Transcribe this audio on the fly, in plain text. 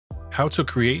How to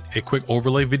create a quick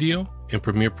overlay video in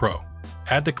Premiere Pro.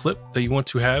 Add the clip that you want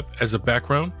to have as a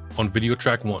background on video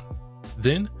track 1.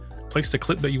 Then, place the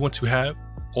clip that you want to have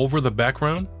over the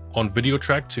background on video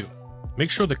track 2.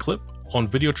 Make sure the clip on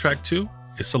video track 2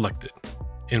 is selected.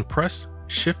 And press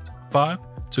Shift 5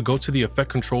 to go to the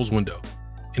Effect Controls window.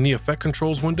 In the Effect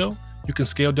Controls window, you can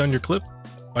scale down your clip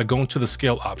by going to the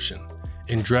Scale option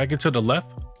and drag it to the left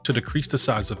to decrease the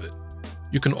size of it.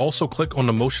 You can also click on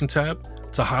the Motion tab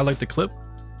to highlight the clip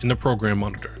in the Program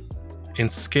Monitor and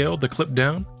scale the clip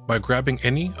down by grabbing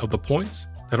any of the points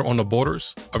that are on the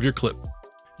borders of your clip.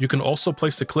 You can also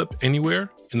place the clip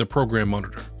anywhere in the Program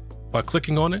Monitor by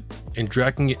clicking on it and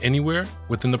dragging it anywhere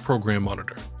within the Program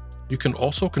Monitor. You can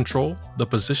also control the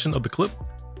position of the clip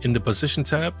in the Position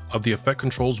tab of the Effect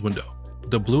Controls window.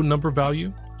 The blue number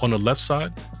value on the left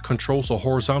side controls the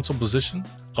horizontal position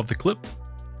of the clip,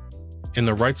 and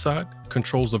the right side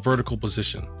controls the vertical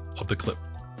position of the clip.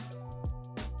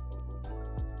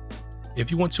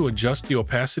 If you want to adjust the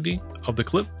opacity of the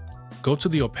clip, go to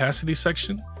the opacity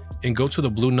section and go to the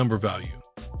blue number value.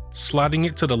 Sliding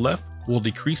it to the left will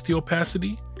decrease the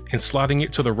opacity, and sliding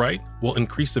it to the right will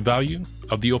increase the value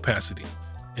of the opacity.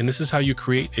 And this is how you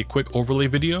create a quick overlay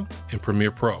video in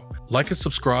Premiere Pro. Like and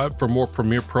subscribe for more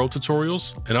Premiere Pro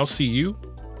tutorials, and I'll see you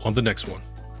on the next one.